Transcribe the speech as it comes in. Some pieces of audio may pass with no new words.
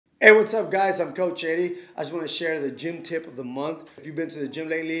Hey, what's up, guys? I'm Coach Eddie. I just want to share the gym tip of the month. If you've been to the gym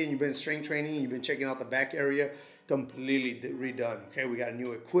lately and you've been strength training and you've been checking out the back area, completely redone. Okay, we got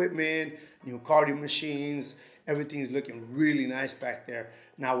new equipment, new cardio machines. Everything's looking really nice back there.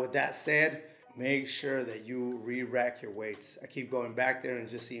 Now, with that said, make sure that you re-rack your weights. I keep going back there and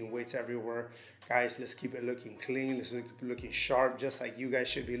just seeing weights everywhere. Guys, let's keep it looking clean. Let's keep it looking sharp, just like you guys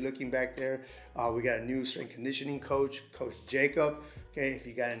should be looking back there. We got a new strength conditioning coach, Coach Jacob. Okay, if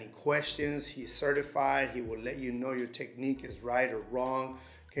you got any questions, he's certified. He will let you know your technique is right or wrong.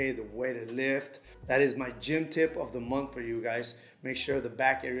 Okay, the way to lift. That is my gym tip of the month for you guys. Make sure the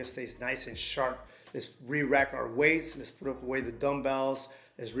back area stays nice and sharp. Let's re-rack our weights. Let's put away the dumbbells.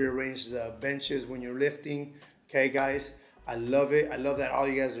 Let's rearrange the benches when you're lifting. Okay, guys, I love it. I love that all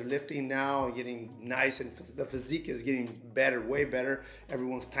you guys are lifting now and getting nice, and the physique is getting better, way better.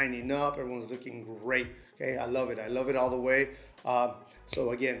 Everyone's tightening up. Everyone's looking great. Okay, I love it. I love it all the way.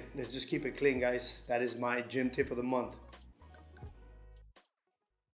 So again, let's just keep it clean, guys. That is my gym tip of the month.